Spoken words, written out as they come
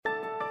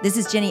This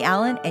is Jenny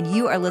Allen, and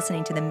you are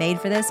listening to the Made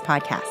for This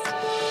podcast.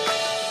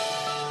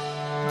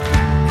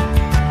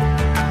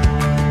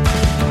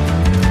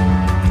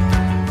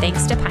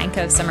 Thanks to Pine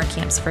Cove Summer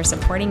Camps for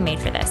supporting Made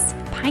for This.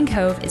 Pine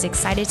Cove is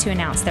excited to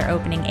announce they're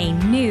opening a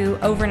new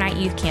overnight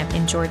youth camp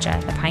in Georgia,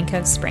 the Pine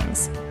Cove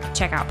Springs.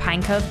 Check out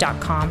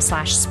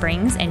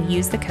pinecove.com/springs and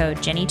use the code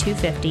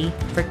Jenny250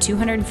 for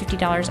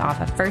 $250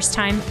 off a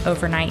first-time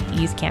overnight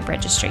youth camp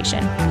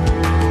registration.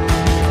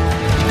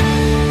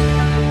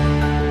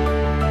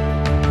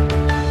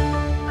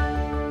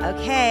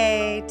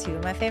 Okay, two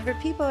of my favorite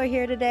people are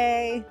here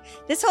today.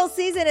 This whole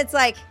season, it's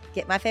like,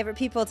 get my favorite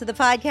people to the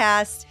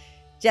podcast.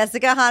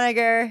 Jessica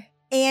Honegger,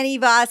 Annie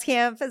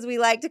Voskamp, as we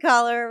like to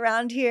call her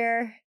around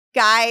here.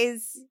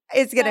 Guys,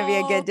 it's going to be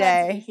a good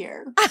day.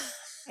 Here.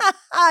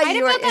 Write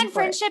a book on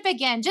friendship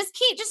again. Just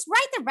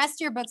write the rest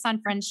of your books on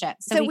friendship.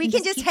 So we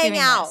can just hang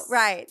out. This.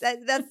 Right.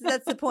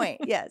 That's the point.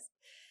 Yes.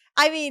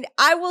 I mean,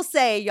 I will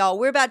say, y'all,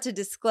 we're about to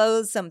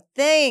disclose some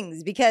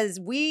things because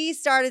we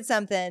started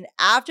something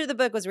after the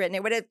book was written.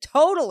 It would have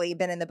totally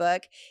been in the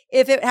book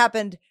if it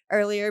happened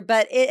earlier,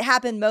 but it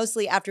happened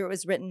mostly after it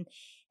was written.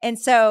 And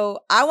so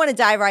I want to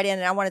dive right in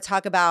and I want to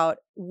talk about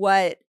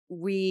what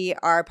we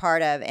are a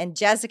part of. And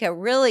Jessica,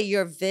 really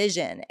your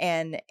vision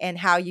and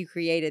how you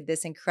created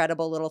this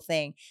incredible little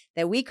thing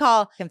that we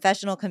call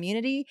Confessional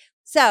Community.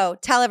 So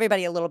tell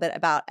everybody a little bit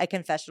about a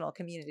confessional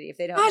community if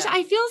they don't know.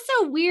 I feel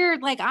so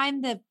weird. Like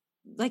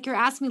you're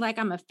asking me like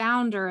I'm a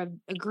founder of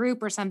a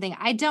group or something.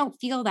 I don't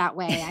feel that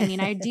way. I mean,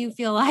 I do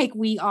feel like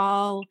we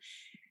all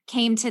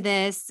came to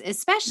this,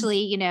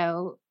 especially,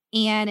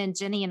 Anne and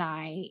Jenny and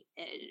I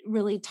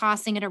really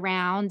tossing it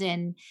around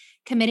and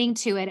committing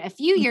to it. A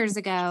few years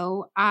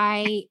ago,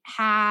 I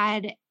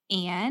had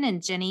Anne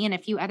and Jenny and a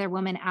few other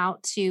women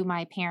out to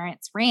my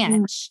parents'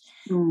 ranch.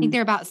 I think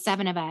there are about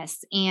 7 of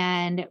us.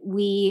 And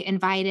we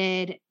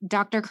invited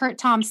Dr. Kurt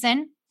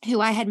Thompson,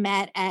 who I had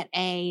met at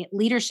a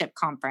leadership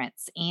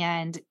conference.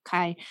 And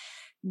I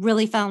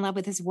really fell in love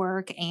with his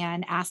work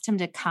and asked him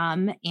to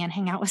come and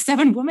hang out with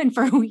 7 women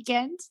for a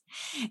weekend.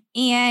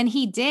 And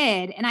he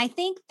did. And I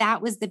think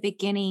that was the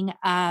beginning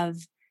of,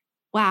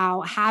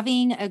 wow,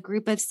 having a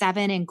group of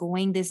 7 and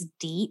going this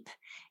deep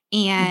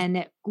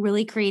and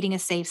really creating a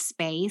safe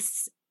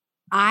space.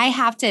 I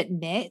have to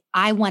admit,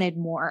 I wanted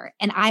more.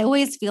 And I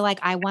always feel like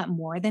I want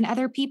more than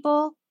other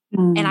people.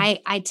 And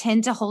I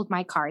tend to hold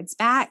my cards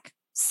back.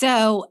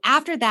 So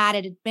after that,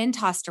 it had been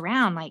tossed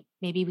around, like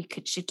maybe we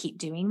should keep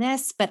doing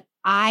this, but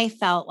I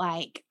felt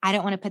like I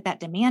don't want to put that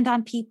demand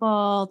on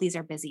people. These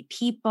are busy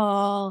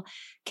people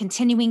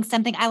continuing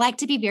something. I like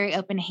to be very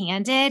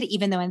open-handed,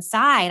 even though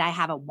inside I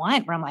have a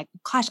want where I'm like,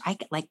 gosh,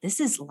 this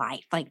is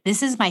life. Like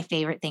this is my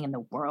favorite thing in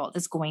the world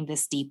is going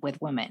this deep with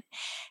women.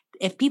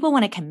 If people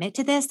want to commit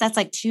to this, that's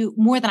like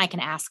more than I can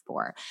ask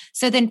for.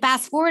 So then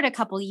fast forward a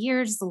couple of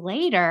years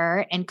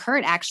later, and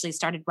Kurt actually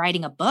started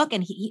writing a book,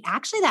 and he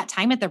actually that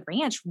time at the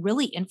ranch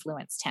really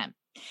influenced him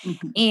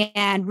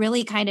and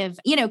really kind of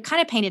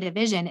painted a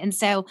vision. And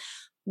so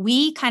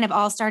we kind of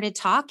all started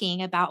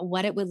talking about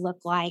what it would look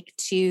like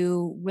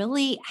to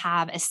really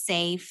have a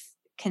safe,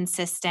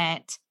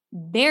 consistent,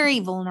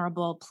 very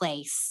vulnerable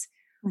place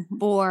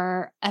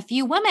for a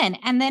few women.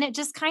 And then it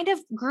just kind of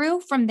grew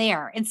from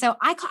there. And so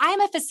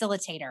I'm a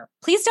facilitator.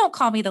 Please don't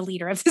call me the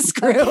leader of this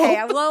group. Okay,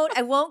 I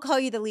won't call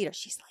you the leader.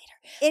 She's the leader.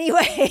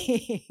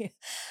 Anyway,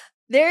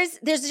 there's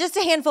just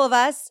a handful of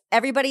us.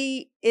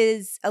 Everybody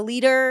is a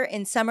leader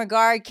in some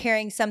regard,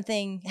 carrying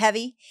something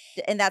heavy.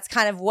 And that's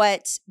kind of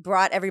what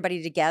brought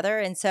everybody together.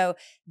 And so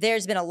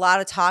there's been a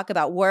lot of talk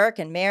about work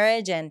and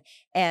marriage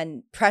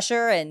and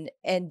pressure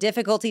and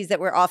difficulties that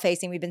we're all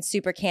facing. We've been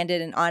super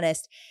candid and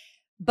honest.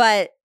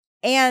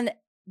 And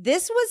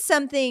this was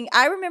something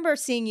I remember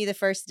seeing you the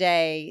first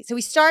day. So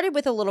we started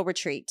with a little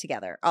retreat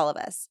together, all of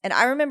us. And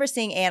I remember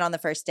seeing Anne on the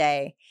first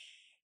day.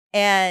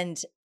 And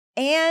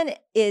Anne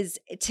is,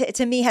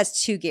 to me,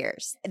 has 2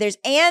 gears. There's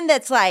Anne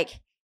that's like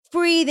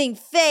breathing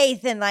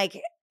faith and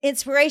like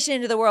inspiration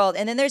into the world.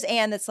 And then there's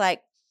Anne that's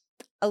like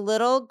a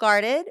little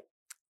guarded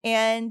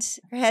and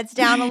her head's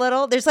down a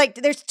little. There's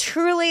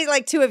truly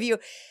like 2 of you.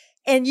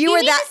 And you were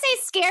need to say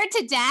scared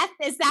to death?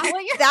 Is that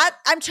what you're?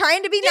 I'm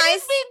trying to be nice.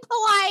 Just being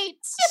polite.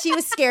 She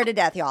was scared to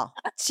death, y'all.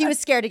 She was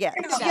scared to death.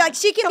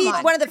 She can be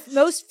one of the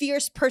most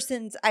fierce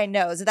persons I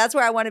know. So that's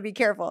where I want to be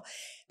careful.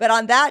 But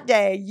on that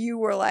day, you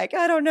were like,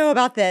 I don't know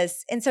about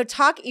this. And so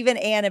talk even,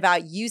 Anne,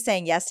 about you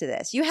saying yes to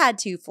this. You had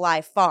to fly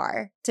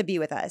far to be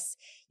with us.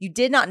 You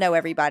did not know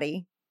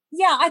everybody.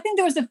 Yeah, I think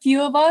there was a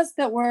few of us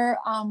that were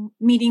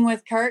meeting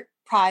with Kurt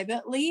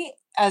privately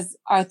as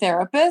our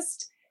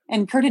therapist.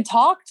 And Kurt had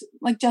talked,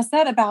 like Jess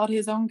said, about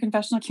his own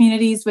confessional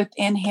communities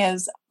within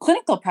his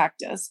clinical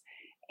practice.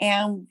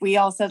 And we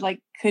all said,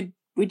 like,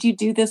 would you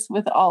do this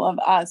with all of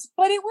us?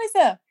 But it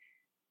was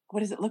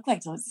what does it look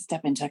like to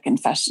step into a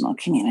confessional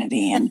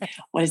community? And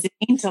what does it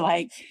mean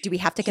to do we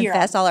have to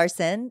confess all our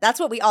sin? That's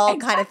what we all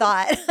kind of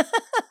thought.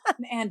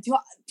 And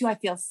do I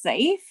feel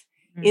safe?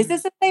 Is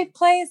this a safe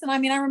place? And I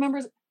mean, I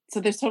remember, so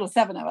there's total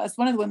 7 of us.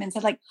 One of the women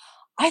said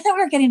I thought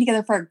we were getting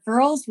together for a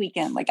girls'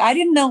 weekend. Like, I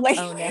didn't know we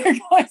were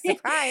going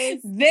surprise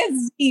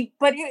this deep.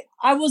 But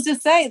I will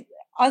just say,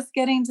 us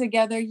getting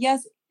together,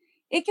 yes,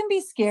 it can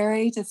be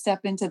scary to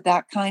step into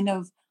that kind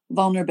of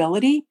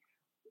vulnerability.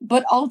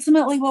 But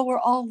ultimately, what we're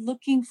all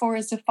looking for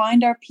is to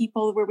find our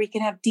people where we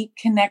can have deep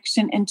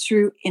connection and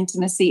true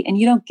intimacy. And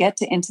you don't get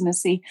to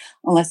intimacy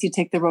unless you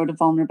take the road of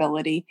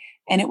vulnerability.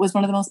 And it was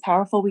one of the most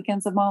powerful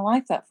weekends of my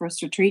life, that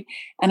first retreat.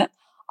 And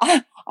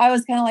I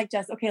was kind of like,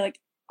 Jess, okay, like,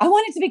 I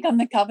wanted to become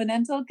the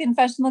covenantal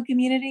confessional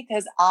community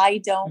because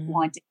I don't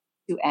want it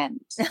to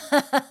end.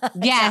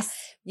 Yes.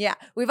 Yeah.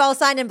 We've all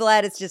signed in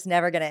blood. It's just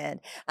never going to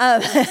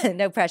end.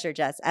 No pressure,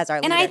 Jess, as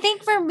our leader. And I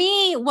think for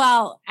me,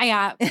 well,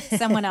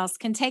 someone else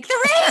can take the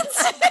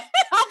reins.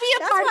 I'll be a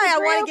That's part of the why I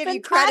group want to give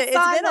you credit.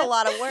 It's been a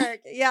lot of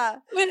work. Yeah.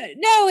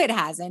 No, it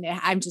hasn't.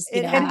 I'm just,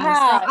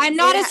 I'm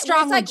not a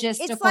strong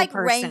logistical It's like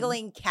person.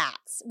 wrangling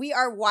cats. We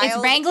are wild.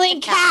 It's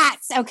wrangling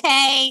cats.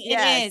 Okay.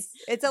 Yes, it is.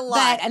 It's a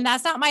lot. And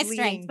that's not my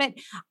strength. But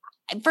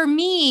for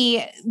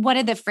me, one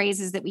of the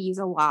phrases that we use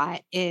a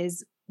lot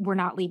is we're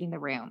not leaving the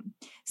room.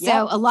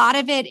 So a lot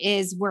of it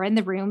is we're in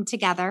the room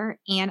together.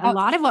 And a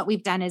lot of what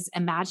we've done is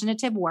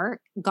imaginative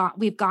work.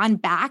 We've gone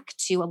back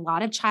to a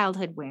lot of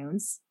childhood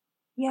wounds.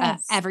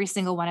 Yes. Every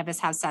single one of us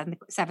has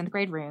seventh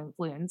grade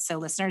wounds. So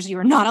listeners, you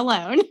are not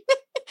alone.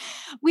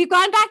 We've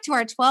gone back to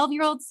our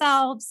 12-year-old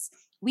selves.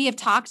 We have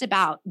talked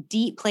about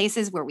deep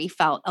places where we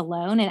felt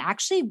alone. And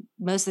actually,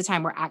 most of the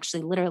time, we're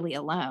actually literally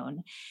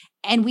alone.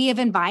 And we have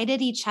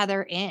invited each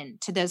other in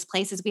to those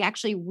places. We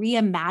actually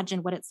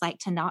reimagined what it's like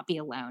to not be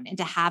alone and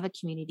to have a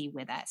community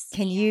with us.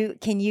 Can you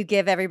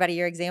give everybody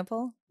your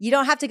example? You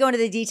don't have to go into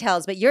the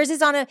details, but yours is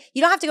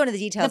you don't have to go into the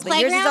details, but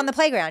yours is on the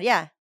playground.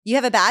 Yeah. You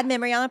have a bad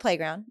memory on the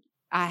playground.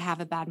 I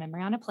have a bad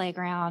memory on a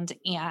playground,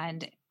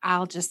 and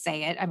I'll just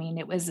say it. I mean,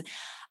 it was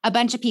a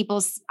bunch of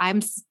people.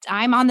 I'm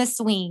on the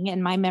swing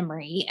in my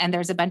memory, and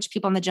there's a bunch of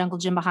people in the jungle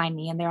gym behind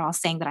me, and they're all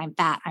saying that I'm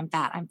fat, I'm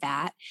fat, I'm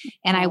fat.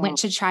 And I went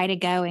to try to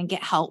go and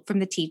get help from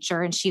the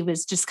teacher, and she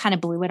was just kind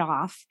of blew it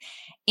off.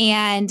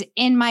 And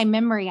in my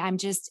memory,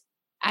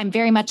 I'm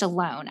very much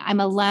alone. I'm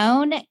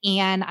alone,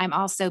 and I'm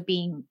also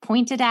being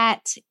pointed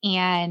at.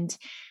 And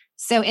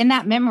so in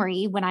that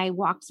memory, when I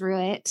walked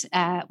through it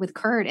with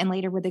Kurt and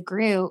later with a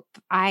group,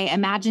 I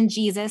imagined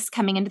Jesus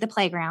coming into the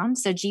playground.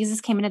 So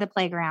Jesus came into the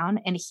playground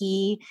and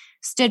he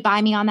stood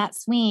by me on that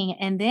swing.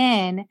 And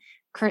then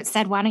Kurt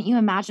said, why don't you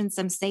imagine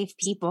some safe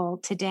people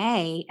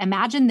today?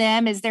 Imagine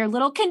them as their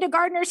little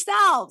kindergartner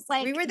selves.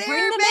 Like, we were there,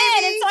 bring them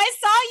baby. in. And so I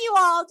saw you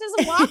all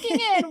just walking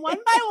in one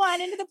by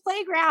one into the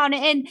playground.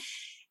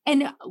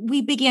 And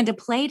we began to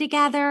play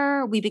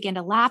together. We began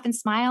to laugh and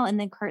smile. And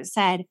then Kurt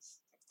said,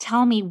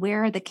 tell me,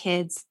 where are the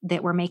kids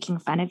that were making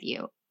fun of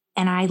you?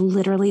 And I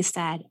literally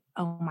said,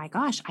 oh my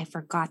gosh, I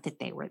forgot that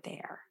they were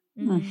there.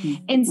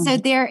 Mm-hmm. And so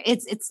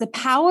it's the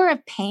power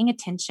of paying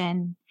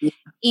attention,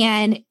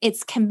 and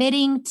it's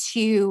committing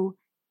to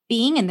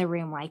being in the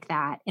room like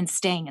that and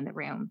staying in the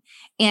room.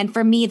 And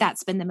for me,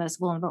 that's been the most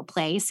vulnerable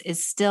place,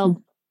 is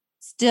still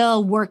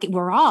working.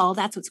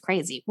 That's what's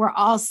crazy. We're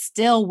all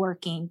still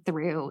working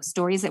through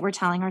stories that we're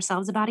telling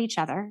ourselves about each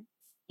other.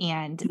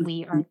 And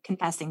we are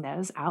confessing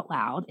those out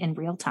loud in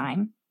real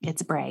time.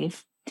 It's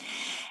brave.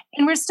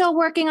 And we're still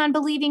working on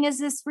believing, is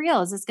this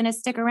real? Is this going to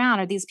stick around?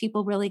 Are these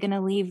people really going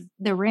to leave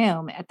the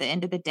room at the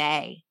end of the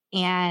day?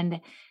 And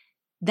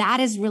that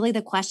is really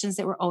the questions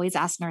that we're always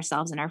asking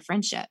ourselves in our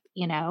friendship.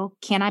 You know,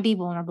 can I be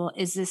vulnerable?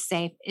 Is this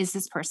safe? Is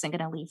this person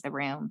going to leave the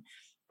room?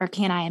 Or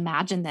can I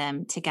imagine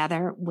them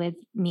together with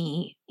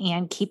me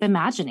and keep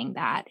imagining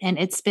that? And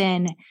it's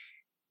been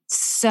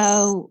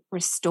so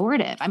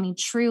restorative. I mean,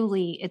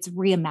 truly, it's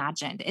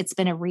reimagined. It's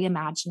been a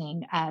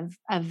reimagining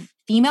of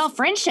female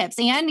friendships.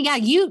 And yeah,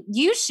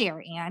 you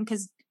share, Anne,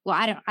 because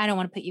I don't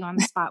want to put you on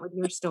the spot with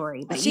your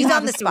story, but she's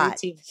on the spot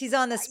too. She's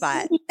on the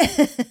spot.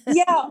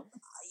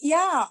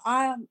 Yeah.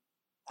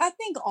 I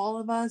think all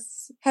of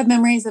us have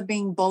memories of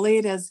being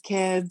bullied as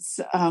kids,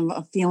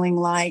 of feeling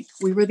like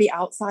we were the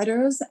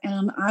outsiders,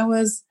 and I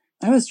was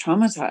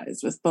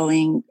traumatized with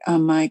bullying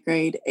my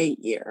grade 8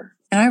 year.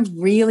 And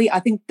I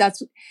think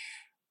that's,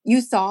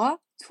 you saw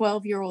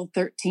 12-year-old,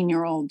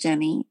 13-year-old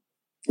Jenny,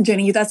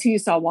 that's who you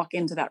saw walk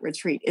into that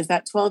retreat, is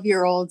that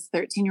 12-year-old,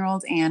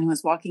 13-year-old Anne who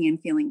was walking in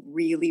feeling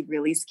really,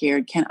 really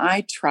scared. Can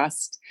I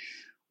trust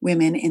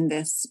women in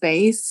this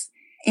space?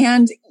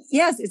 And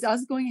yes, it's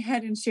us going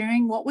ahead and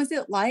sharing, what was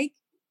it like?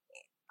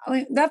 I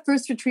mean, that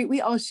first retreat, we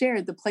all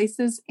shared the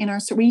places in our,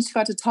 we each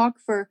got to talk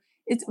for,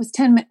 it was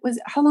 10 minutes.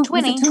 How long?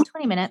 20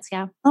 minutes.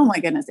 Yeah. Oh my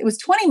goodness. It was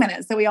 20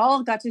 minutes that we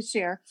all got to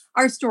share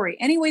our story,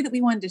 any way that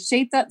we wanted to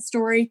shape that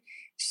story,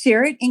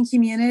 share it in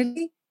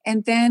community.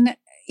 And then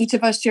each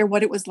of us share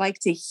what it was like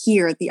to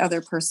hear the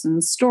other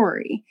person's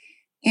story.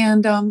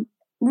 And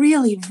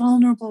really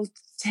vulnerable,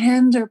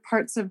 tender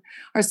parts of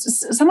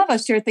some of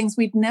us shared things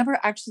we'd never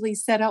actually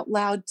said out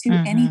loud to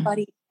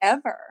anybody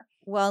ever.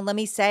 Well, let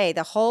me say,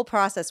 the whole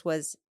process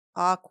was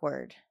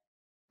awkward.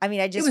 I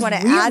mean, I just want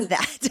to add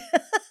that.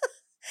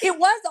 It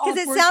was awkward.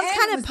 Because it sounds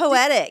kind of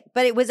poetic,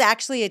 but it was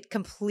actually a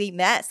complete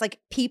mess. Like,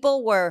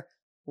 people were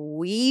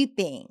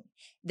weeping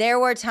There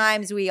were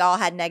times we all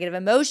had negative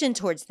emotion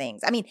towards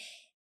things. I mean,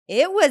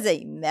 it was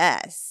a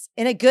mess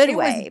in a good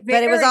way,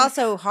 but it was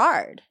also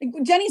hard.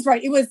 Jenny's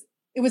right. It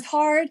was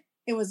hard.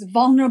 It was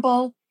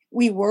vulnerable.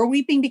 We were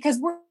weeping because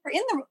we're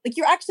in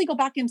you actually go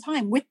back in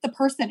time with the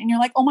person and you're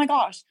like, oh my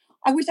gosh,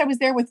 I wish I was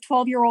there with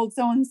 12-year-old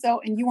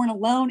so-and-so and you weren't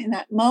alone in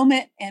that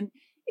moment. And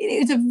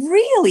it's a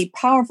really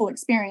powerful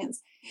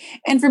experience.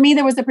 And for me,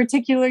 there was a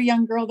particular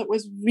young girl that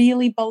was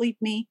really bullied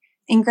me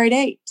in grade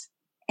 8.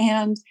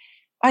 And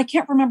I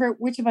can't remember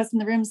which of us in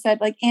the room said,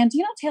 like, Anne, do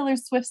you know Taylor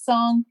Swift's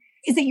song?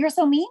 Is it You're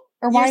So Mean?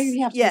 Or why do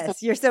you have to?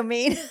 Yes, You're So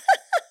Mean.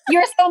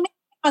 You're So Mean.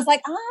 I was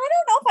like, I don't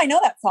know if I know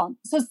that song.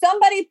 So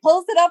somebody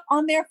pulls it up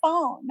on their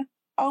phone.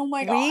 Oh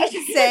my gosh.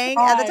 We sang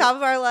at the top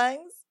of our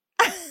lungs.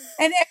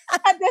 And it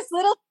had this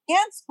little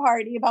dance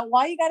party about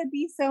why you got to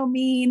be so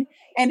mean.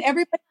 And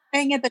everybody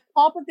sang at the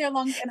top of their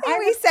lungs. And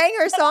we sang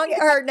her song,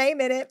 her name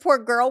in it. Poor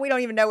girl. We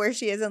don't even know where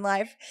she is in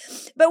life.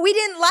 But we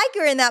didn't like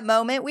her in that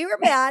moment. We were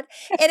mad.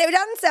 And it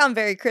doesn't sound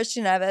very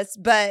Christian of us,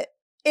 but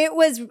it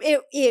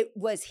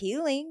was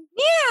healing.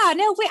 Yeah,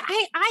 no,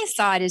 I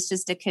saw it as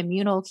just a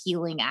communal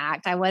healing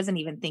act. I wasn't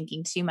even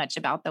thinking too much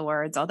about the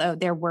words, although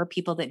there were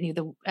people that knew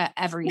the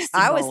every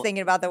single I was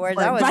thinking about the words.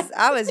 word.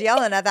 I was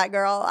yelling at that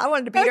girl. I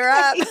wanted to beat her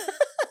up.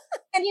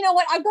 And you know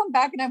what? I've gone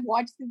back and I've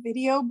watched the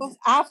video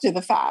after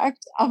the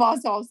fact of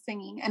us all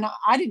singing. And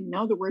I didn't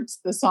know the words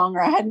to the song,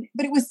 or I hadn't,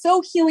 but it was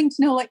so healing to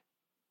know, like,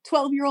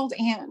 12-year-old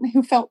Anne,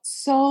 who felt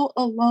so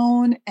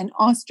alone and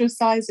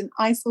ostracized and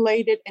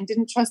isolated and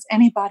didn't trust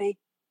anybody,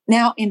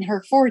 now in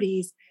her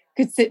 40s,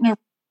 could sit in with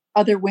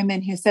other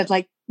women who said,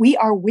 like, we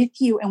are with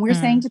you. And we're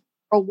saying to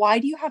her, why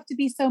do you have to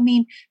be so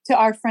mean to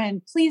our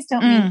friend? Please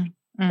don't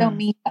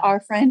mean to our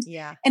friend.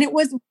 Yeah. And it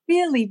was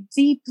really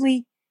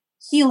deeply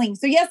healing.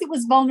 So yes, it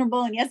was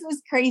vulnerable, and yes, it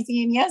was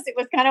crazy, and yes, it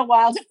was kind of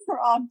wild for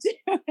Rob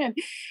too.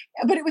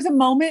 But it was a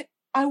moment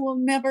I will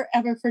never,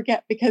 ever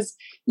forget, because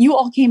you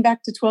all came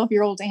back to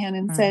 12-year-old Anne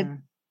and said,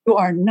 you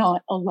are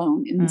not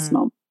alone in this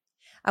moment.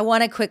 I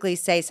want to quickly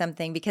say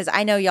something, because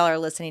I know y'all are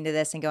listening to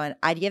this and going,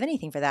 do you have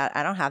anything for that?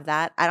 I don't have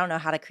that. I don't know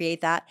how to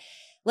create that.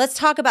 Let's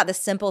talk about the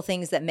simple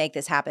things that make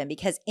this happen,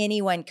 because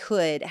anyone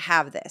could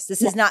have this.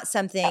 This is not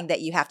something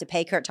that you have to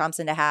pay Kurt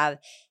Thompson to have.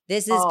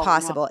 This is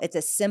possible. No. It's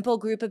a simple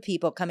group of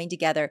people coming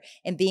together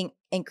and being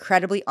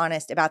incredibly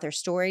honest about their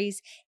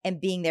stories and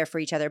being there for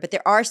each other. But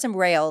there are some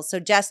rails. So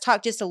Jess,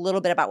 talk just a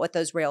little bit about what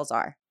those rails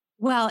are.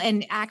 Well,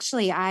 and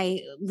actually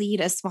I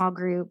lead a small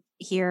group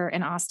here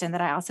in Austin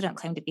that I also don't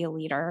claim to be a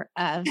leader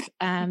of,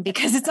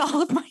 because it's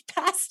all of my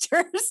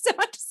pastors. So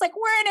I'm just like,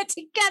 we're in it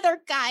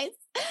together, guys.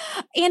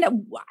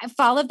 And I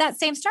followed that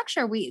same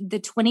structure. The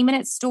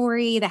 20-minute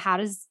story, the how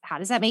does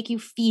that make you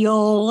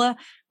feel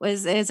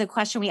is a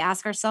question we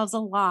ask ourselves a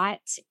lot.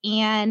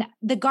 And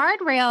the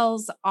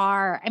guardrails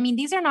are, I mean,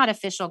 these are not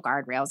official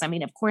guardrails. I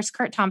mean, of course,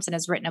 Kurt Thompson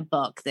has written a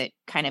book that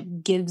kind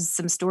of gives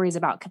some stories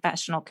about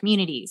confessional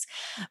communities.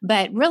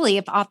 But really,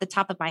 if off the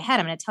top of my head,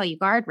 I'm going to tell you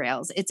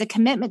guardrails. It's a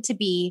commitment to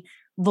be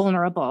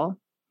vulnerable.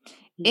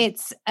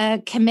 It's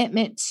a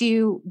commitment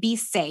to be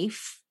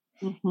safe.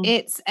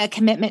 It's a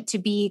commitment to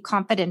be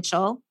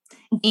confidential,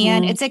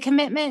 and it's a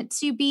commitment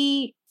to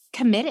be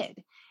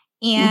committed.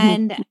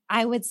 And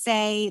I would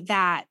say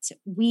that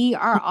we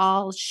are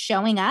all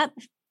showing up,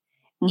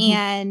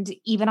 and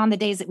even on the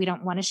days that we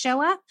don't want to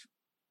show up,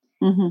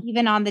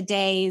 even on the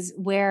days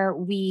where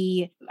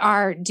we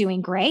are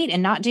doing great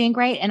and not doing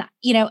great. And,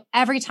 you know,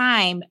 every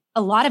time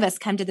a lot of us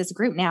come to this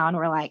group now and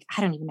we're like, I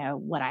don't even know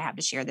what I have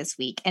to share this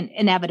week. And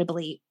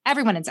inevitably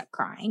everyone ends up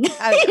crying,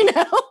 you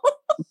know?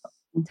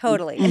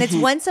 Totally. And it's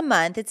once a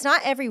month. It's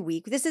not every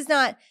week. This is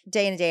not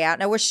day in and day out.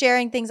 Now, we're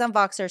sharing things on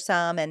Voxer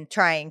some and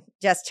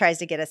Jess tries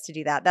to get us to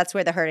do that. That's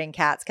where the herding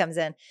cats comes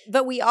in.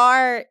 But we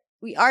are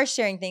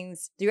sharing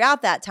things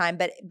throughout that time,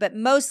 but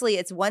mostly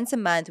it's once a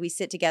month we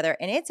sit together,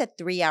 and it's a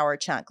 3-hour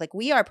chunk. Like,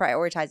 we are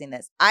prioritizing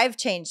this. I've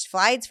changed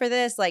flights for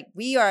this. Like,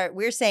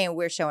 we're saying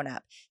we're showing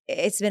up.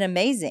 It's been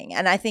amazing.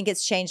 And I think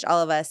it's changed all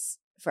of us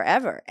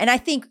forever. And I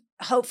think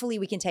hopefully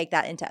we can take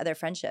that into other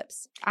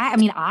friendships. I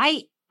mean,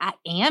 I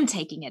am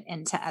taking it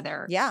into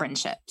other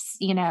friendships.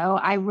 You know,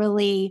 I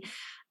really,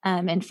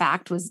 in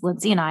fact,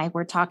 Lindsay and I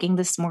were talking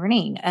this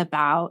morning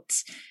about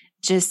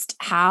just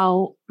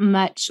how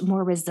much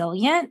more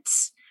resilient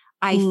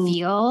I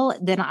feel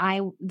than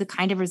the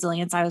kind of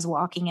resilience I was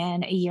walking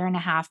in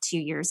 1.5 2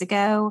 years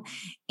ago.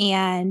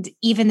 And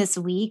even this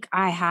week,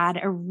 I had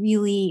a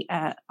really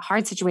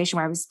hard situation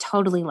where I was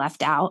totally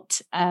left out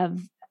of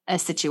a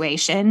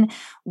situation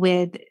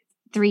with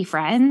 3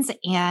 friends.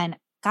 And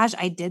gosh,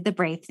 I did the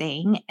brave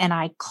thing. And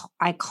I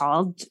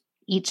called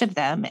each of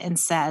them and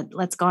said,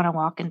 let's go on a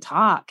walk and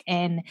talk.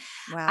 And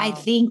I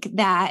think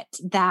that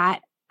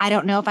I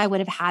don't know if I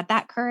would have had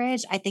that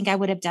courage. I think I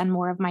would have done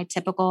more of my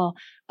typical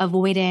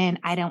avoidant.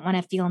 I don't want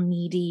to feel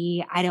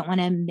needy. I don't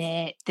want to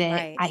admit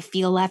that I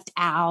feel left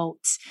out.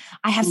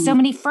 I have so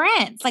many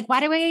friends. Like, why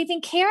do I even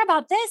care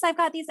about this? I've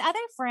got these other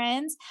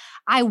friends.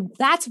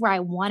 That's where I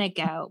want to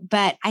go.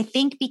 But I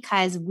think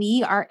because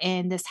we are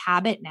in this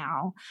habit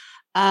now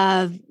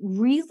of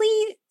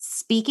really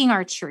speaking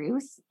our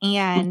truth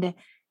and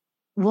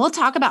we'll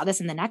talk about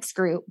this in the next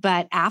group,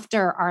 but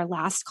after our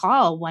last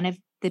call, one of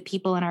the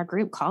people in our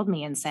group called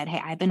me and said, "Hey,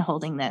 I've been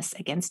holding this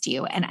against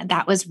you." And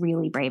that was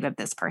really brave of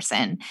this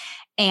person.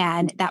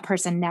 And that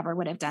person never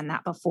would have done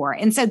that before.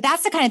 And so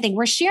that's the kind of thing,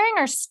 we're sharing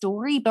our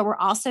story, but we're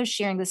also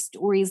sharing the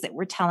stories that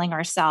we're telling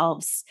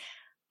ourselves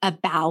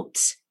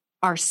about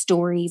our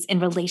stories in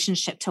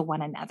relationship to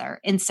one another.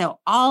 And so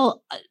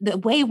the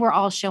way we're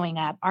all showing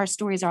up, our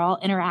stories are all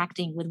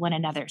interacting with one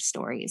another's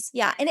stories.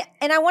 Yeah.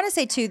 And I want to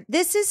say too,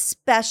 this is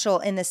special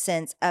in the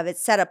sense of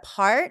it's set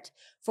apart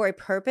for a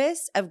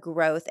purpose of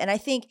growth. And I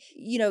think,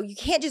 you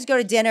can't just go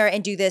to dinner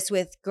and do this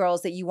with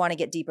girls that you want to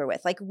get deeper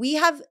with. Like, we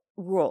have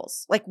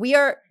rules. Like,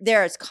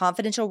 there's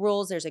confidential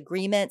rules, there's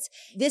agreements.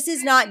 This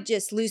is not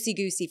just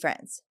loosey-goosey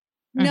friends.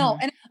 No.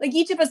 And like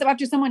each of us,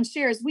 after someone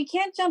shares, we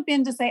can't jump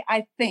in to say,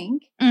 I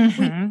think.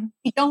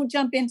 We don't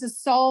jump in to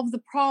solve the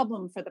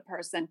problem for the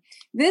person.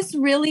 This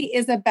really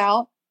is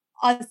about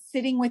us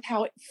sitting with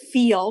how it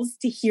feels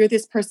to hear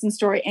this person's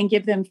story and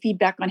give them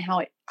feedback on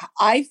how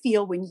I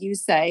feel when you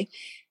say.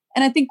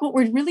 And I think what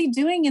we're really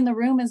doing in the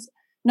room is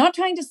not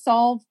trying to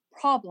solve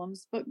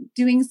problems, but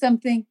doing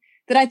something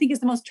that I think is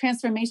the most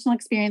transformational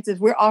experience. Is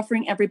we're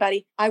offering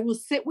everybody, I will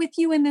sit with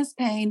you in this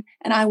pain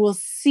and I will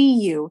see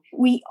you.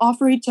 We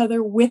offer each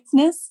other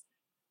witness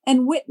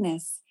and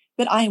witness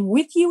that I am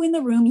with you in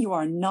the room. You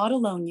are not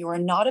alone. You are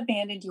not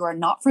abandoned. You are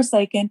not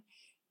forsaken.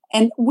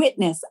 And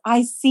witness,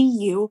 I see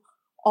you,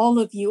 all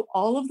of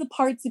the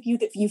parts of you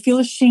that you feel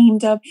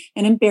ashamed of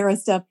and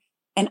embarrassed of.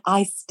 And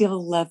I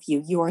still love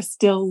you. You are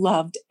still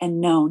loved and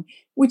known,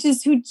 which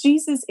is who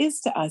Jesus is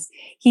to us.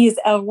 He is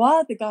El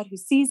Roi, the God who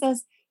sees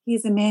us. He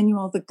is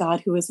Emmanuel, the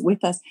God who is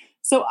with us.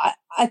 So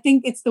I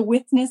think it's the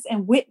witness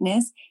and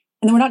witness.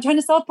 And then we're not trying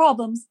to solve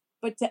problems,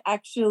 but to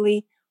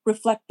actually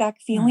reflect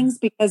back feelings,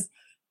 because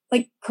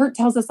like Kurt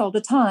tells us all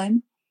the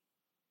time,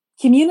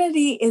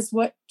 community is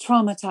what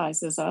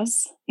traumatizes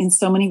us in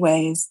so many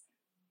ways,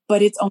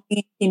 but it's only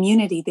in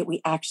community that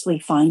we actually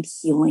find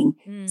healing.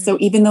 So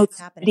even though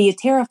community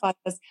terrifies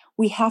us,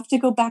 we have to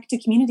go back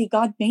to community.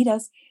 God made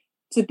us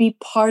to be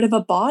part of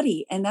a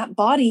body, and that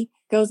body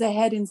goes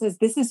ahead and says,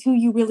 this is who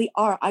you really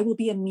are. I will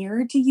be a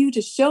mirror to you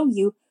to show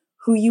you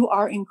who you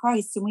are in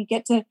Christ. And we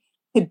get to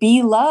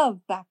be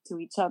love back to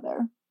each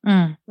other.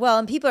 Well,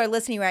 and people are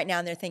listening right now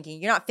and they're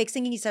thinking, you're not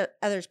fixing each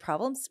other's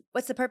problems.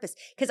 What's the purpose?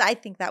 Because I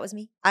think that was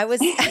me. I was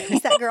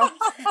that girl.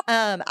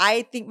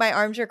 I think my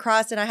arms were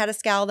crossed and I had a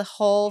scowl the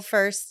whole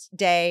first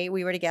day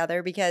we were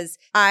together because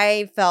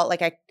I felt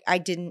like I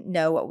didn't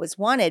know what was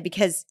wanted,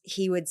 because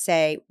he would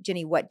say,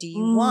 Jenny, what do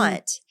you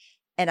want?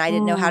 And I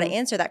didn't know how to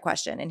answer that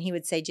question. And he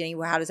would say, Jenny,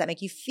 well, how does that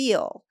make you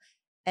feel?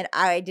 And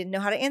I didn't know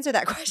how to answer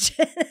that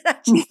question. I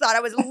just thought I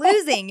was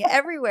losing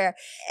everywhere.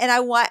 And I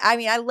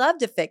love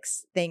to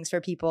fix things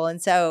for people.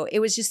 And so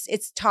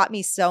it's taught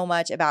me so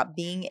much about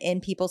being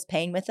in people's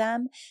pain with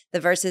them, the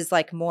versus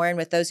like mourn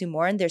with those who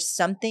mourn. There's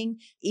something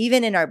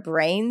even in our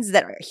brains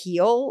that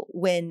heal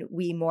when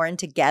we mourn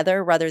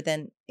together rather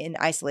than in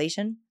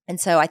isolation.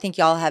 And so I think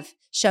y'all have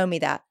shown me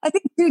that. I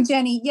think too,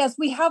 Jenny, yes,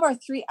 we have our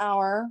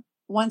 3-hour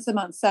once a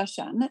month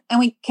session and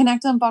we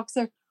connect on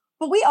Voxer,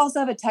 but we also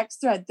have a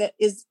text thread that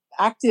is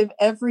active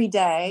every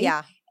day.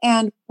 Yeah.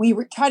 And we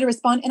try to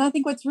respond. And I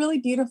think what's really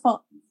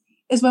beautiful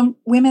is when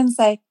women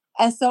say,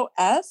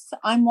 SOS,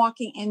 I'm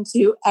walking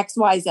into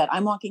XYZ.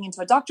 I'm walking into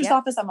a doctor's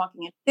office. I'm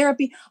walking into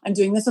therapy. I'm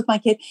doing this with my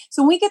kid.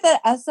 So when we get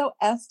that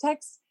SOS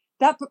text,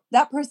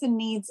 that person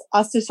needs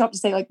us to show up to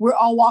say, like, we're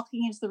all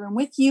walking into the room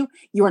with you.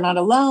 You are not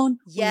alone.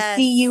 Yes.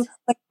 We see you.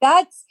 Like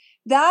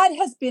that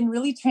has been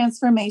really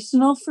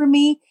transformational for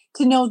me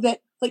to know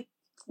that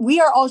we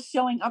are all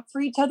showing up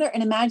for each other,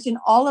 and imagine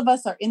all of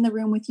us are in the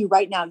room with you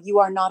right now. You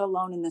are not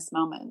alone in this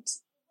moment.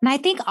 And I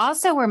think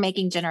also we're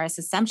making generous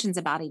assumptions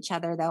about each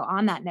other, though,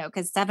 on that note,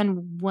 because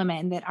 7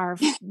 women that are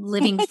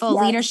living full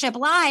leadership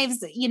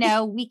lives,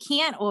 we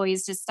can't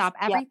always just stop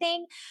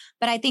everything.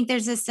 But I think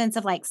there's this sense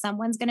of like,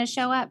 someone's going to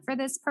show up for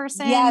this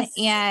person. Yes.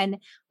 And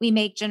we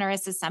make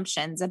generous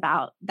assumptions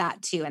about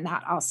that too. And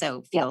that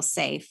also feels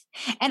safe.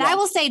 And I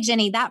will say,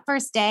 Jenny, that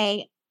first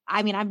day,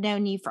 I mean, I've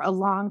known you for a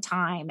long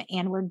time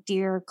and we're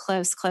dear,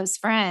 close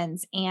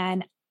friends.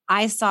 And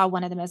I saw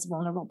one of the most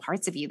vulnerable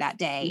parts of you that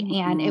day.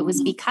 And it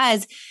was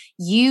because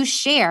you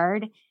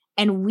shared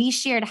and we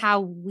shared how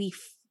we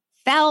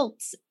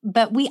felt,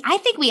 but I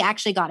think we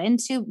actually got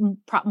into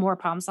more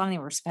problem solving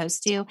than we were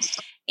supposed to.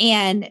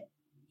 And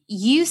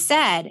you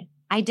said,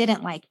 I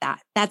didn't like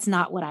that. That's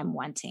not what I'm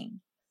wanting.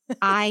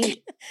 It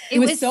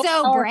was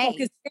so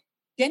great.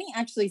 Jenny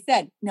actually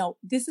said, no,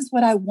 this is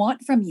what I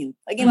want from you.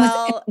 Like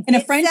in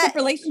a friendship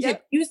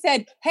relationship, you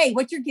said, hey,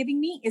 what you're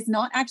giving me is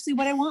not actually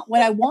what I want.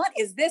 What I want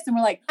is this. And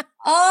we're like,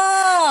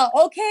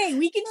 okay,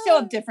 we can show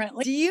up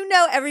differently. Do you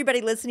know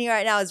everybody listening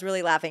right now is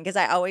really laughing because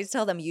I always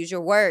tell them, use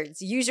your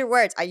words. Use your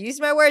words. I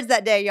used my words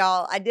that day,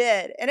 y'all. I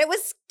did. And it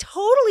was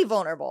totally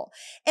vulnerable.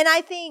 And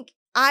I think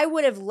I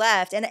would have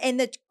left. And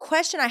the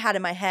question I had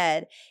in my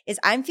head is,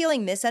 I'm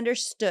feeling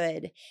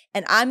misunderstood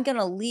and I'm going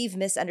to leave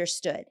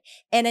misunderstood.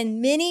 And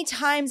in many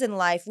times in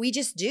life, we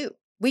just do.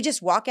 We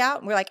just walk out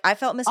and we're like, I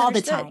felt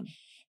misunderstood. All the time.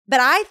 But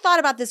I thought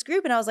about this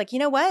group and I was like, you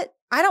know what?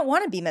 I don't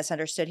want to be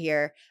misunderstood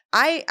here.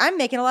 I'm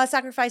making a lot of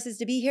sacrifices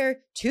to be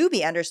here to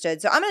be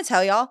understood. So I'm going to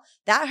tell y'all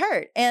that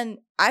hurt. And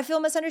I feel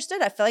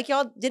misunderstood. I feel like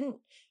y'all didn't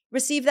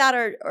receive that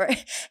or and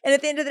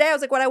at the end of the day, I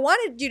was like, what I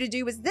wanted you to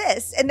do was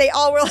this. And they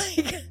all were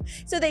like,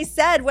 so they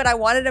said what I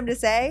wanted them to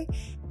say.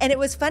 And it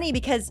was funny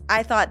because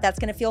I thought that's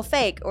going to feel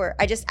fake, or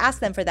I just asked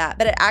them for that,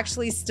 but it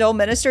actually still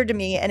ministered to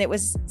me. And it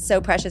was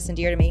so precious and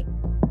dear to me.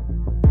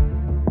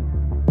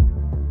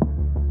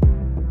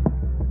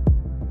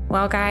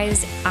 Well,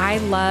 guys, I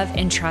love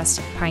and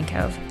trust Pine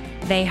Cove.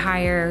 They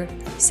hire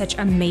such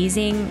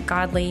amazing,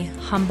 godly,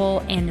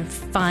 humble, and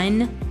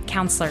fun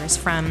counselors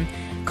from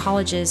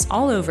colleges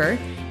all over.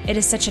 It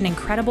is such an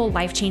incredible,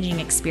 life-changing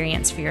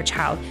experience for your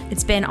child.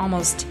 It's been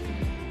almost,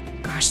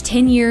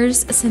 10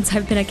 years since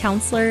I've been a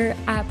counselor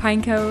at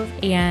Pine Cove.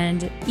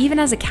 And even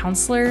as a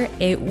counselor,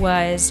 it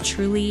was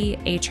truly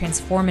a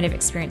transformative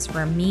experience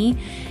for me.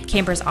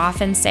 Campers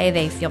often say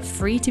they feel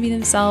free to be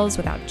themselves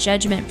without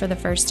judgment for the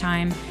first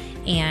time.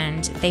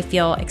 And they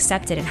feel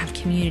accepted and have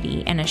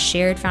community and a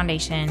shared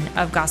foundation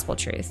of gospel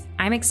truth.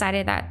 I'm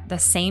excited that the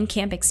same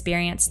camp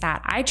experience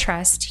that I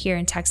trust here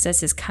in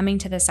Texas is coming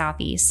to the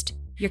Southeast.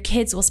 Your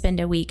kids will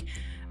spend a week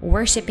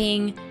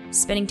worshiping,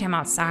 spending time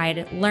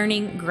outside,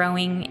 learning,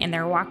 growing in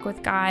their walk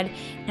with God,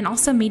 and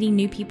also meeting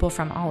new people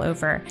from all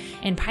over.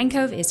 And Pine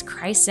Cove is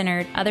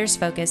Christ-centered,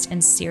 others-focused,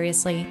 and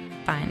seriously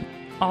fun.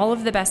 All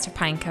of the best of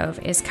Pine Cove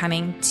is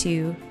coming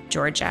to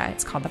Georgia.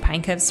 It's called the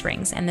Pine Cove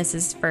Springs, and this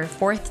is for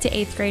 4th to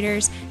 8th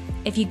graders.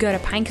 If you go to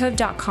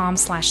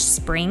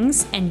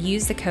pinecove.com/springs and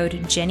use the code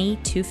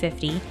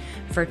Jenny250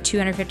 for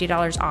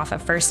 $250 off a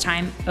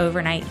first-time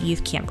overnight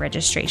youth camp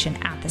registration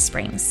at the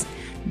Springs.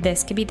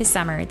 This could be the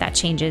summer that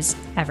changes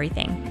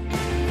everything.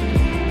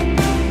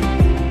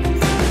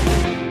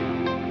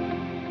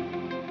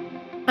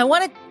 I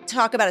want to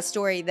talk about a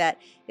story that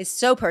is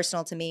so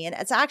personal to me, and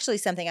it's actually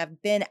something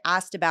I've been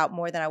asked about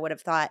more than I would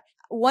have thought.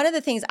 One of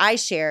the things I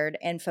shared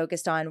and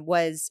focused on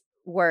was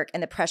work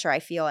and the pressure I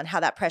feel, and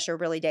how that pressure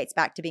really dates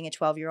back to being a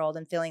 12-year-old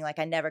and feeling like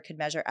I never could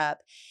measure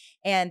up.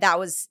 And that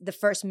was the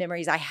first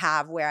memories I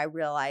have where I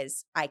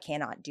realized I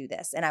cannot do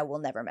this and I will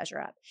never measure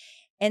up.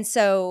 And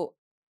so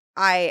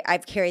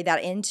I've carried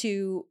that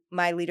into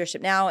my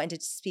leadership now, into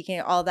speaking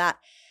at all that.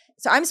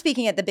 So I'm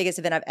speaking at the biggest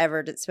event I've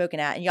ever spoken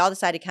at, and y'all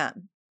decided to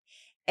come.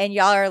 And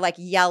y'all are like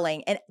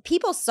yelling. And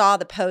people saw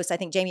the post. I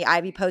think Jamie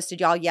Ivey posted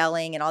y'all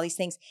yelling and all these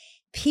things.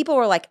 People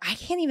were like, I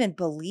can't even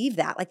believe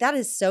that. Like, that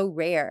is so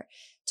rare.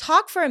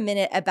 Talk for a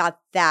minute about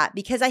that,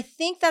 because I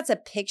think that's a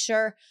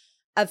picture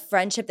of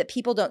friendship that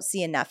people don't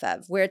see enough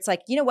of, where it's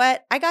like, you know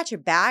what? I got your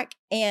back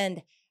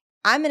and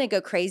I'm going to go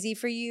crazy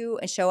for you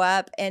and show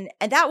up. And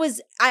that was,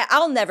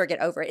 I'll never get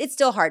over it. It's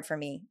still hard for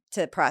me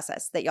to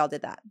process that y'all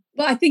did that.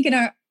 Well, I think in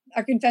our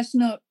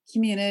confessional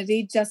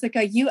community,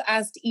 Jessica, you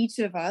asked each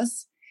of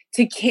us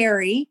to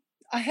carry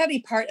a heavy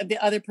part of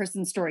the other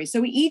person's story.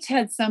 So we each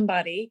had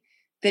somebody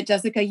that,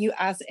 Jessica, you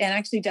asked, and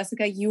actually,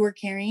 Jessica, you were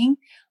carrying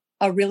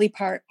a really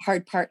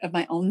hard part of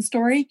my own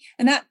story.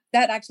 And that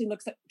actually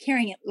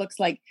carrying it looks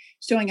like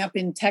showing up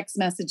in text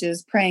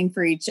messages, praying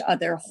for each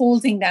other,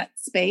 holding that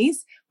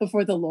space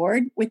before the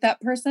Lord with that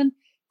person.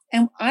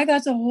 And I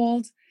got to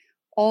hold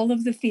all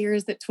of the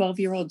fears that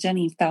 12-year-old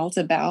Jenny felt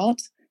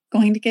about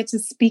going to get to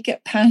speak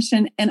at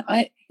Passion. And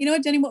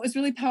Jenny, what was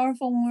really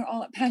powerful when we were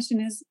all at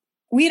Passion is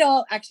we'd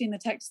all actually in the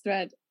text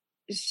thread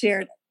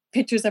shared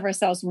pictures of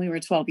ourselves when we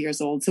were 12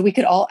 years old. So we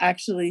could all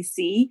actually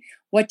see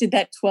what did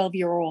that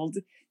 12-year-old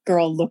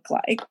girl look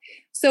like.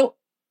 So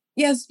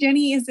yes,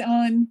 Jenny is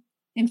on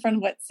in front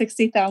of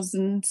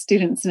 60,000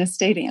 students in a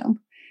stadium,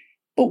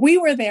 but we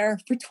were there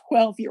for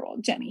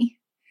 12-year-old Jenny.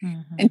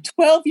 Mm-hmm. And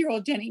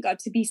 12-year-old Jenny got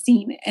to be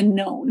seen and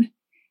known.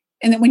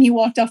 And then when you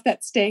walked off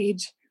that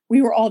stage,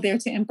 we were all there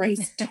to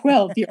embrace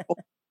 12-year-old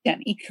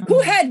Jenny,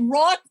 who had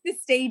rocked the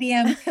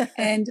stadium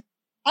and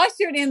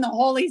ushered in the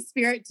Holy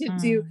Spirit to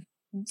do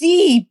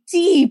deep,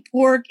 deep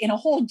work in a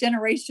whole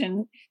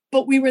generation.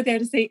 But we were there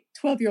to say,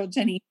 12-year-old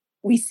Jenny,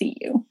 we see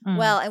you.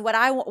 Well, and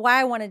why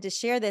I wanted to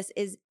share this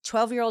is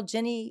 12-year-old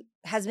Jenny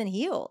has been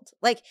healed.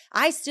 Like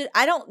I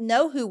don't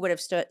know who would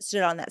have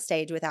stood on that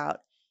stage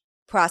without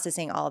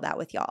processing all of that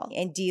with y'all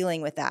and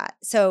dealing with that.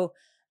 So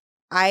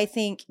I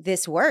think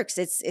this works.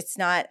 It's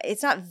not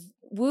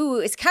woo.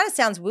 It kind of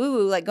sounds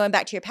woo, like going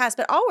back to your past,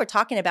 but all we're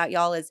talking about,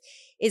 y'all, is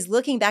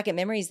looking back at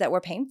memories that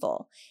were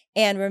painful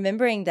and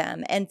remembering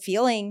them and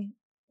feeling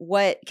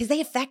because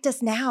they affect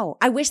us now.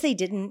 I wish they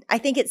didn't. I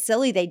think it's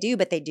silly they do,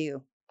 but they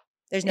do.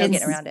 There's no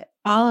getting around it.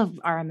 All of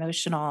our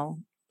emotional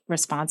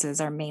responses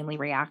are mainly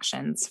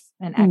reactions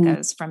and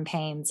echoes from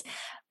pains.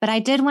 But I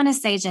did want to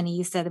say, Jenny,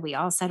 you said that we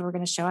all said we're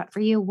going to show up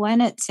for you.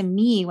 One of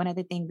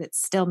the things that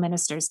still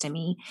ministers to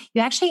me,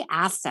 you actually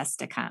asked us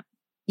to come.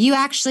 You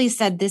actually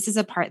said, this is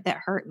a part that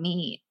hurt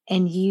me.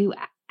 And you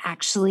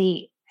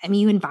actually,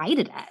 you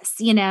invited us,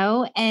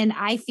 and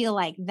I feel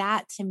like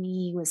that to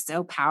me was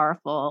so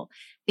powerful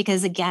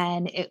because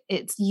again,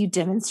 it's you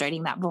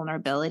demonstrating that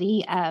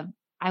vulnerability of,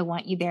 I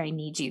want you there. I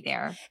need you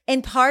there.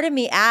 And part of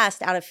me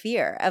asked out of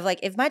fear of like,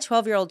 if my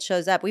 12-year-old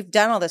shows up, we've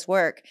done all this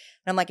work.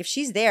 And I'm like, if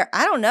she's there,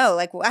 I don't know.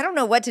 Like, I don't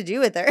know what to do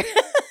with her.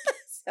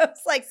 So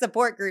it's like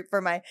support group for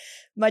my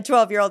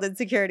 12-year-old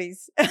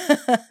insecurities.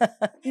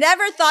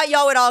 Never thought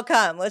y'all would all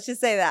come. Let's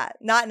just say that.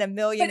 Not in a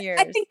million years.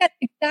 I think that's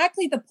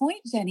exactly the point,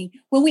 Jenny.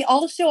 When we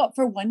all show up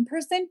for one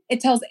person,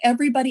 it tells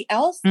everybody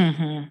else,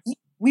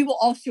 we will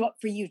all show up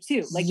for you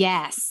too. Like,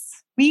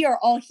 yes, we are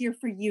all here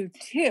for you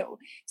too.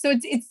 So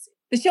it's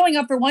the showing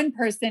up for one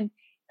person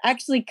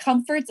actually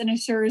comforts and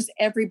assures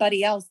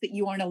everybody else that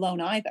you aren't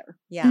alone either.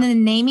 Yeah. And then the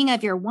naming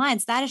of your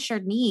wants, that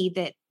assured me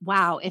that,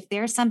 wow, if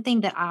there's something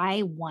that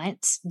I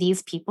want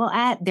these people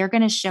at, they're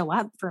going to show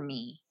up for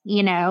me,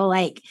 you know,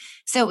 like,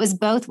 so it was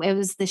both, it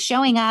was the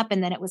showing up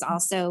and then it was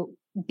also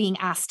being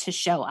asked to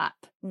show up.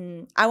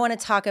 I want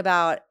to talk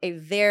about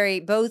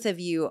both of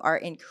you are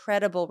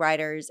incredible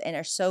writers and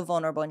are so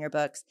vulnerable in your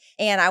books.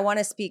 And I want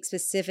to speak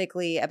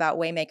specifically about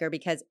Waymaker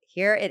because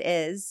here it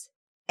is.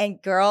 And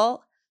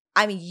girl,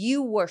 I mean,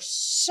 you were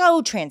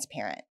so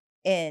transparent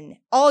in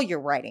all your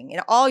writing.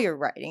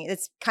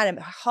 It's kind of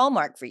a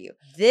hallmark for you.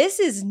 This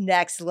is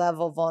next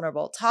level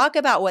vulnerable. Talk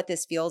about what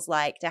this feels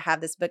like to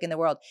have this book in the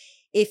world.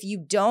 If you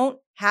don't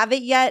have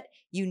it yet,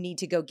 you need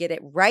to go get it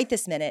right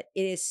this minute.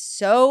 It is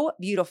so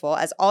beautiful,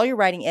 as all your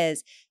writing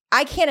is.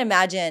 I can't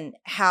imagine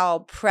how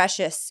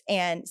precious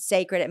and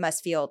sacred it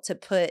must feel to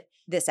put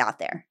this out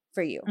there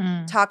for you.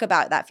 Talk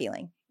about that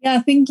feeling. Yeah, I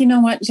think, you know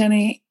what,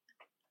 Jenny?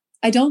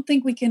 I don't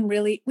think we can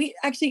really, we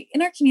actually,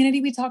 in our community,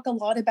 we talk a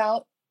lot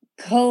about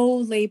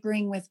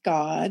co-laboring with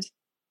God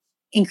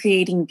in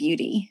creating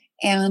beauty.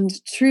 And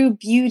true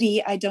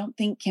beauty, I don't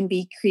think can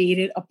be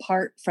created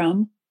apart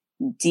from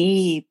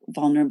deep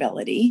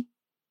vulnerability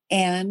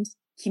and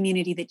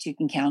community that you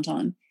can count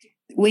on.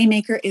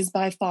 Waymaker is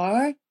by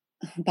far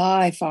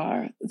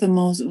the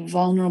most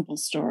vulnerable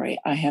story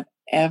I have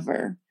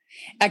ever.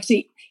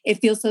 Actually, it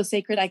feels so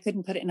sacred. I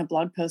couldn't put it in a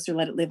blog post or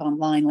let it live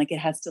online. Like it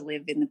has to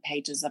live in the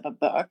pages of a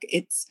book.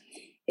 It's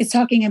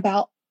talking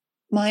about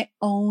my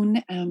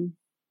own,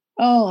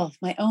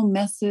 my own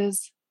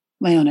messes,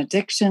 my own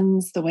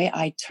addictions, the way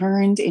I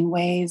turned in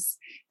ways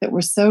that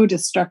were so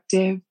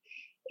destructive.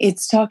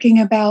 It's talking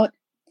about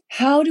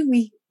how do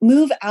we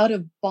move out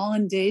of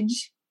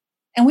bondage.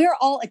 And we're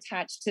all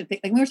attached to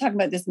things. Like we were talking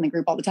about this in the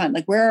group all the time.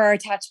 Like, where are our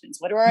attachments?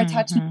 What are our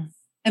attachments?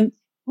 And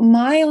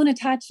my own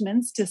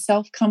attachments to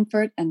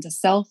self-comfort and to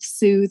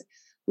self-soothe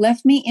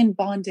left me in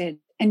bondage.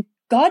 And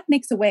God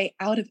makes a way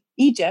out of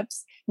Egypt,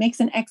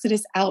 makes an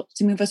exodus out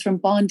to move us from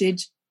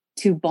bondage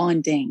to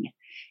bonding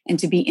and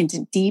to be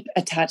into deep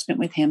attachment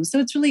with him. So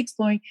it's really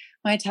exploring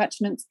my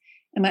attachments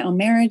in my own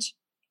marriage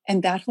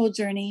and that whole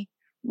journey,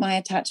 my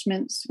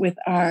attachments with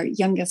our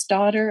youngest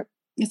daughter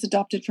is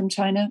adopted from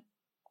China.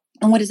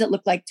 And what does it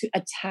look like to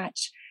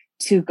attach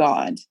to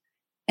God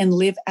and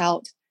live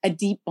out a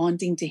deep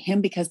bonding to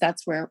him, because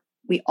that's where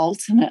we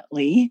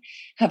ultimately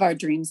have our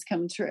dreams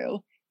come true.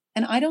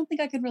 And I don't think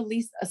I could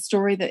release a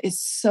story that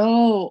is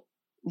so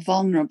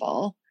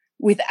vulnerable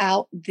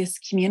without this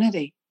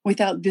community,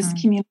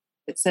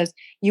 that says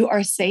you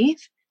are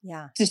safe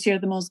to share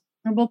the most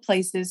vulnerable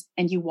places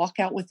and you walk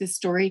out with this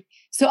story.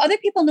 So other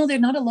people know they're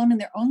not alone in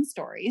their own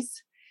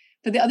stories.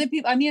 For the other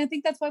people, I mean, I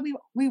think that's why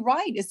we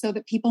write, is so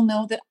that people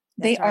know that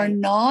they are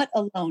not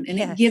alone. And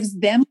it gives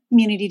them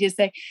community to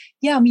say,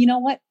 yeah, you know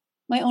what?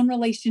 My own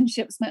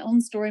relationships, my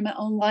own story, my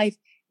own life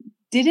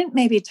didn't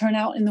maybe turn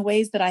out in the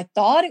ways that I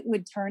thought it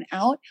would turn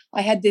out.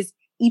 I had this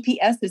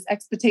EPS, this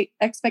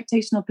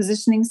expectational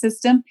positioning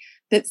system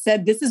that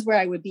said this is where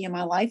I would be in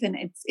my life. And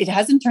it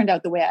hasn't turned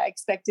out the way I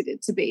expected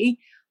it to be.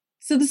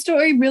 So the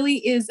story really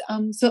is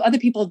so other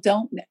people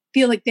don't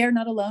feel like they're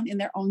not alone in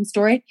their own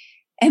story.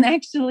 And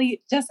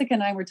actually, Jessica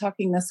and I were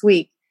talking this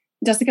week.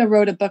 Jessica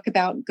wrote a book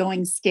about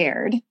going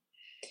scared.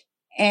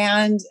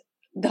 And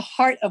the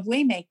heart of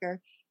Waymaker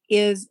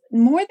is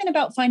more than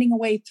about finding a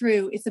way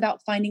through. It's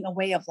about finding a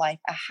way of life,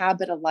 a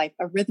habit of life,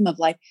 a rhythm of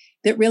life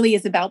that really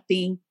is about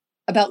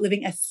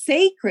living a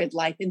sacred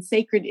life. And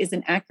sacred is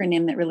an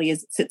acronym that really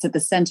sits at the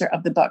center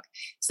of the book.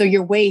 So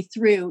your way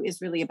through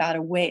is really about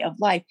a way of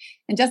life.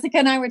 And Jessica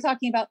and I were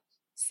talking about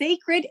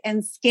sacred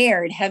and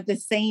scared have the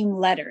same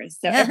letters.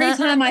 So every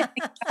time I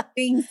think about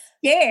being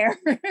scared,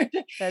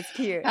 that's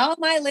cute. How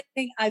am I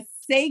living a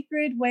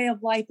sacred way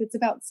of life? It's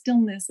about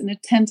stillness and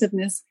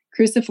attentiveness,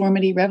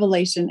 cruciformity,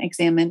 revelation,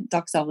 examine,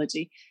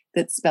 doxology,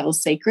 that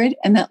spells sacred.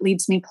 And that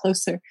leads me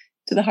closer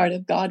to the heart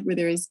of God, where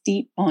there is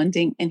deep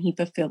bonding and he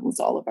fulfills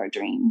all of our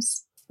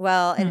dreams.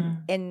 Well,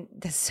 and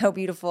that's so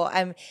beautiful.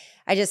 I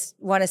just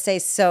want to say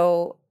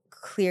so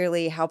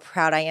clearly how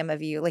proud I am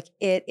of you. Like,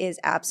 it is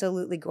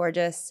absolutely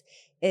gorgeous.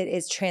 It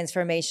is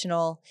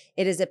transformational.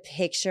 It is a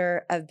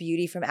picture of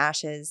beauty from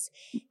ashes.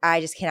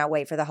 I just cannot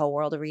wait for the whole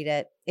world to read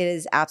it. It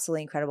is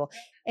absolutely incredible.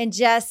 And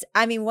Jess,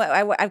 I mean,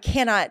 I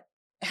cannot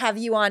have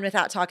you on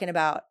without talking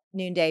about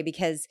Noonday,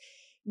 because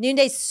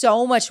Noonday's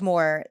so much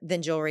more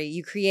than jewelry.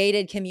 You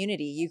created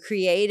community. You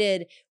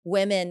created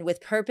women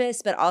with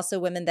purpose, but also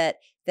women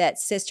that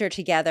sister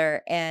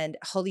together and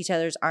hold each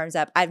other's arms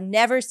up. I've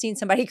never seen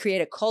somebody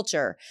create a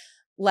culture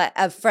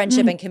of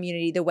friendship and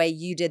community the way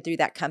you did through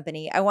that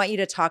company. I want you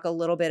to talk a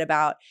little bit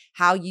about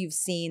how you've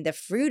seen the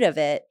fruit of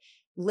it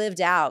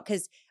lived out,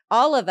 because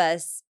all of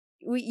us,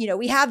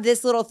 we have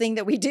this little thing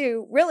that we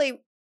do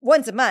really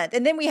once a month,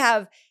 and then we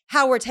have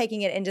how we're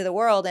taking it into the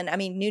world. And I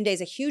mean, Noonday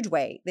is a huge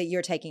way that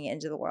you're taking it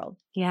into the world.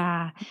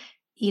 Yeah.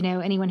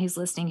 Anyone who's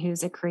listening,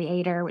 who's a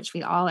creator, which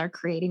we all are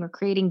creating, we're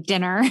creating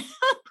dinner,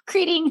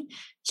 creating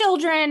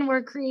children,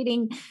 we're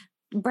creating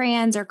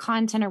brands or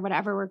content or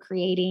whatever we're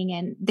creating.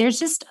 And there's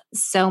just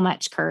so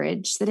much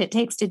courage that it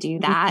takes to do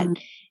that.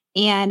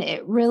 And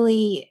it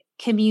really,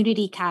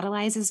 community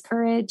catalyzes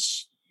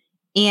courage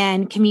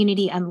and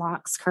community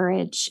unlocks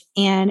courage.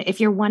 And if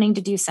you're wanting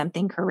to do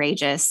something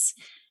courageous,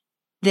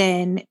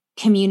 then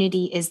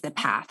community is the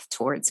path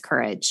towards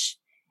courage.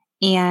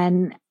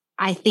 And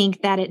I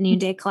think that at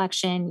Noonday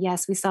Collection,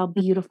 yes, we sell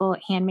beautiful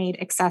handmade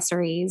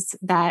accessories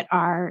that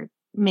are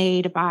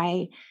made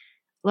by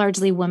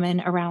largely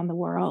women around the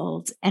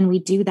world. And we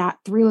do that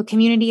through a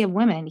community of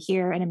women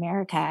here in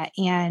America.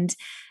 And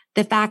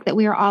the fact that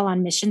we are all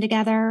on mission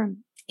together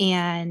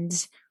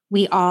and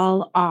we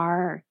all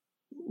are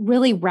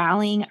really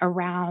rallying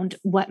around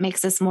what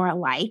makes us more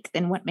alike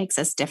than what makes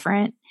us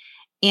different.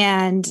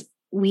 And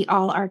we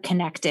all are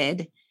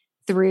connected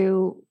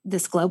through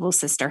this global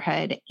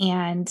sisterhood.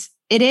 And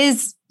it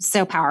is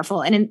so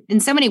powerful. And in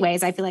so many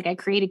ways, I feel like I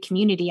created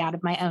community out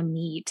of my own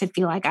need to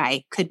feel like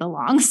I could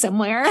belong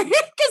somewhere.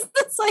 Because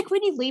it's like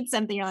when you lead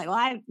something, you're like,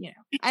 well,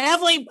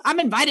 I'm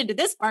invited to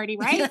this party,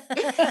 right?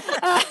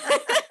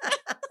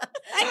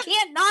 I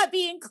can't not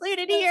be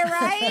included here,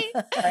 right?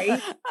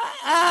 Right.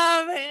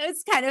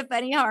 It's kind of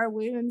funny how our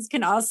wounds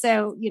can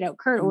also,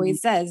 Kurt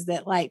always says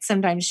that like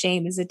sometimes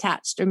shame is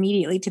attached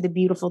immediately to the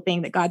beautiful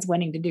thing that God's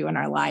wanting to do in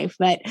our life.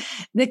 But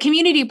the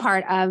community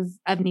part of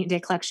Noonday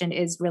Collection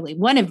is really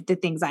one of the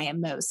things I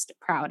am most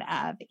proud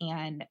of.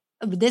 And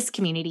this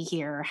community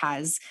here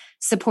has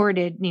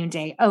supported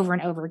Noonday over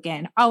and over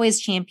again, always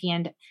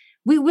championed.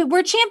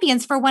 We're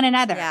champions for one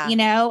another.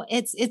 Yeah.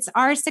 It's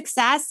our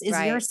success is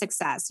Right. your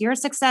success. Your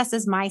success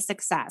is my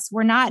success.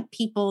 We're not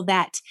people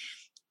that,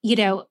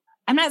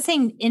 I'm not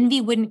saying envy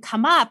wouldn't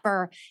come up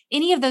or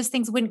any of those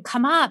things wouldn't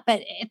come up,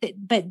 but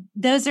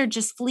those are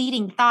just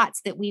fleeting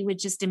thoughts that we would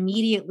just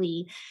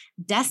immediately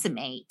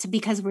decimate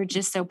because we're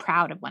just so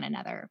proud of one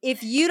another.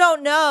 If you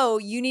don't know,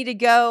 you need to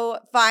go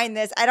find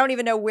this. I don't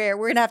even know where.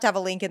 We're going to have a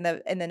link in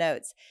the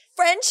notes.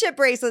 Friendship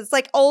bracelets,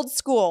 like old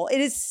school. It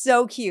is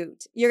so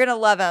cute. You're going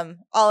to love them,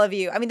 all of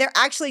you. I mean, they're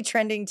actually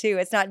trending too.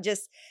 It's not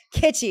just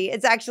kitschy.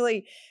 It's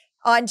actually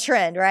on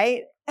trend,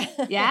 right?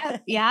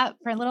 Yeah.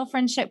 For little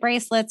friendship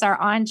bracelets are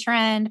on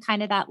trend,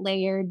 kind of that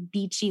layered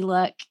beachy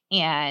look.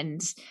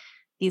 And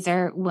these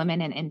are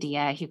women in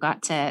India who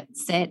got to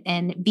sit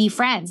and be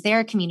friends.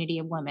 They're a community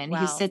of women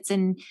who sits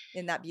and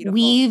in that beautiful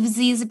weaves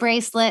these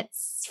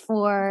bracelets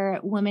for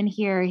women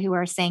here who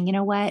are saying, you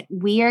know what,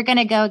 we are going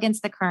to go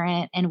against the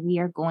current and we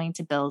are going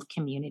to build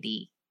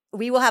community.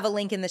 We will have a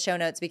link in the show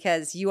notes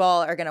because you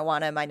all are going to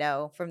want them, I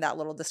know, from that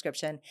little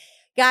description.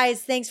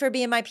 Guys, thanks for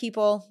being my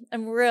people.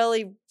 I'm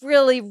really,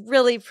 really,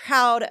 really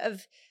proud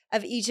of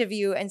each of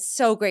you and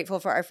so grateful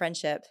for our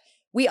friendship.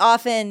 We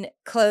often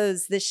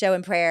close this show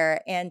in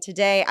prayer, and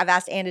today I've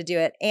asked Anne to do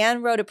it.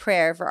 Anne wrote a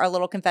prayer for our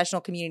little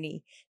confessional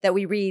community that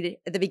we read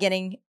at the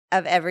beginning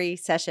of every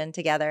session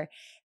together.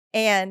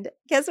 And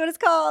guess what it's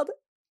called?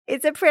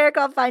 It's a prayer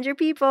called Find Your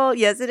People.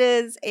 Yes, it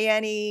is.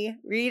 Annie,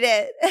 read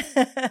it.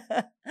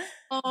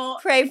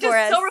 Pray for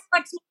us. It so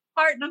reflects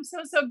my heart, and I'm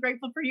so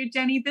grateful for you,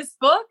 Jenny. This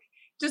book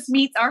just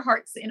meets our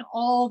hearts in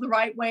all the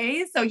right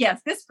ways. So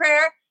yes, this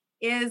prayer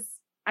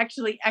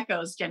actually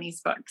echoes Jenny's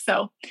book.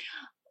 So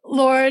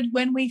Lord,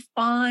 when we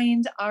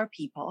find our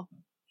people,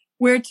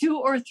 where 2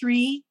 or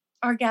 3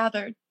 are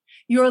gathered,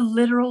 your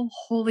literal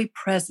holy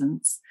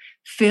presence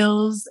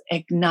fills,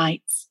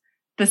 ignites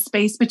the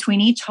space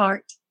between each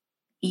heartbeat.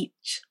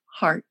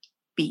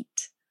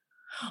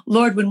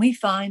 Lord, when we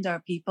find our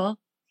people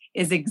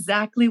is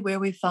exactly where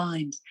we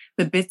find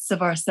the bits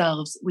of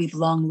ourselves we've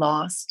long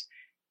lost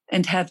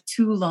and have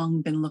too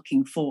long been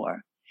looking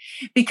for.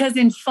 Because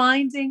in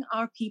finding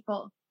our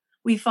people,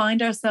 we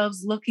find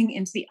ourselves looking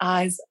into the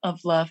eyes of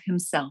love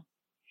himself,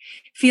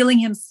 feeling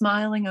him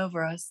smiling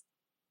over us,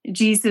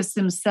 Jesus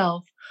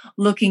himself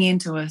looking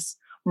into us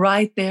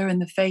right there in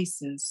the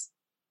faces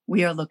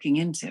we are looking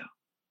into.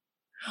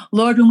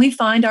 Lord, when we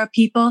find our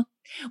people,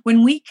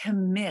 when we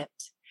commit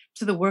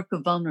to the work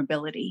of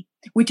vulnerability,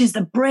 which is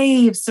the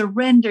brave,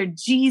 surrendered,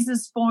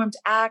 Jesus-formed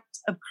act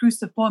of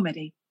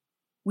cruciformity,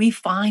 we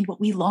find what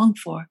we long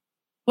for,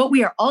 what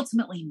we are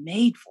ultimately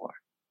made for,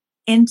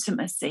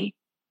 intimacy.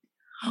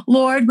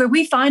 Lord, where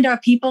we find our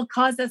people,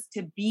 cause us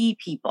to be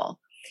people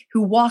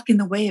who walk in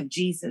the way of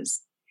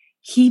Jesus,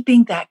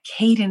 keeping that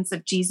cadence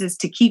of Jesus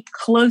to keep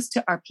close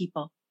to our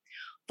people.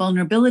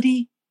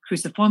 Vulnerability,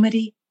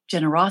 cruciformity,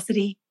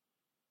 generosity,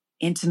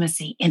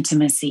 intimacy,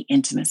 intimacy,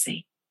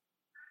 intimacy.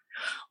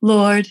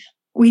 Lord,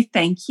 we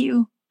thank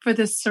you for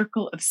this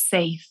circle of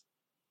safe,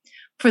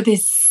 for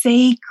this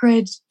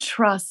sacred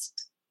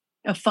trust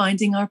of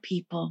finding our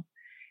people,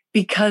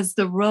 because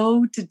the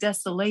road to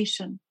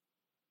desolation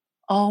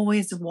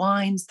always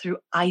winds through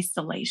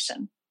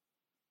isolation.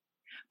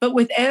 But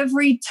with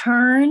every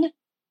turn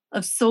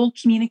of soul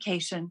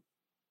communication,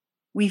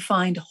 we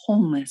find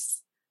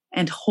wholeness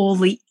and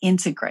holy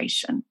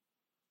integration.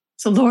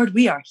 So Lord,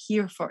 we are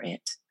here for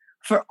it,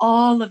 for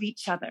all of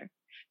each other,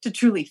 to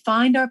truly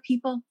find our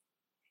people,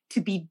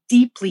 to be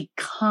deeply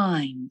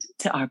kind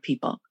to our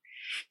people,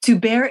 to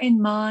bear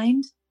in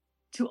mind,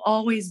 to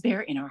always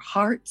bear in our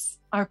hearts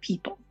our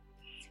people,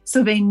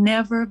 so they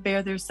never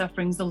bear their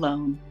sufferings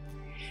alone.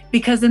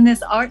 Because in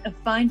this art of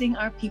finding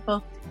our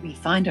people, we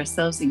find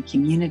ourselves in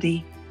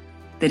community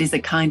that is a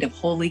kind of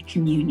holy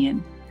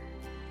communion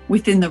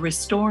within the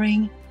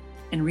restoring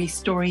and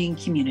restoring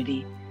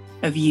community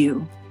of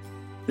you,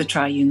 the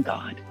triune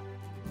God.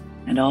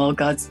 And all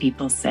God's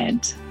people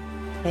said,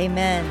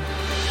 Amen.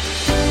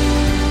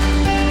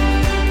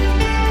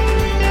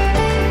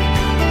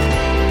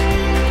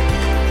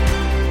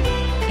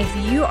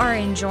 If you are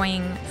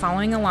enjoying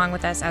following along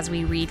with us as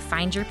we read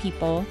Find Your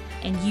People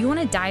and you want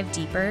to dive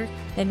deeper,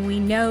 then we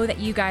know that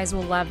you guys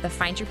will love the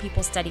Find Your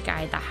People study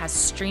guide that has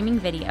streaming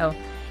video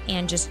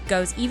and just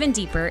goes even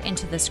deeper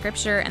into the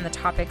scripture and the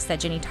topics that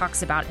Jenny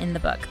talks about in the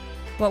book.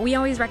 What we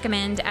always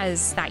recommend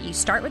is that you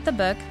start with the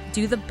book,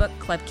 do the book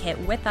club kit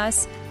with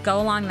us,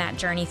 go along that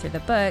journey through the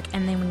book,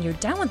 and then when you're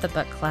done with the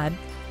book club,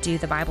 do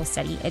the Bible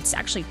study. It's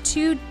actually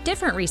two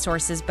different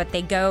resources, but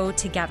they go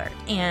together,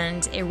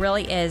 and it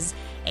really is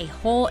a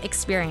whole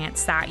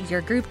experience that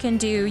your group can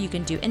do, you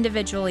can do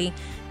individually,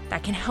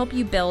 that can help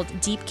you build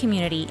deep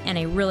community in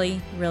a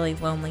really, really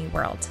lonely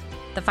world.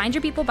 The Find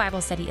Your People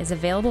Bible study is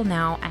available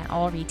now at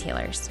all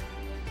retailers.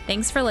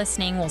 Thanks for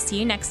listening. We'll see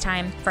you next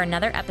time for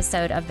another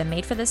episode of the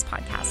Made for This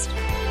podcast.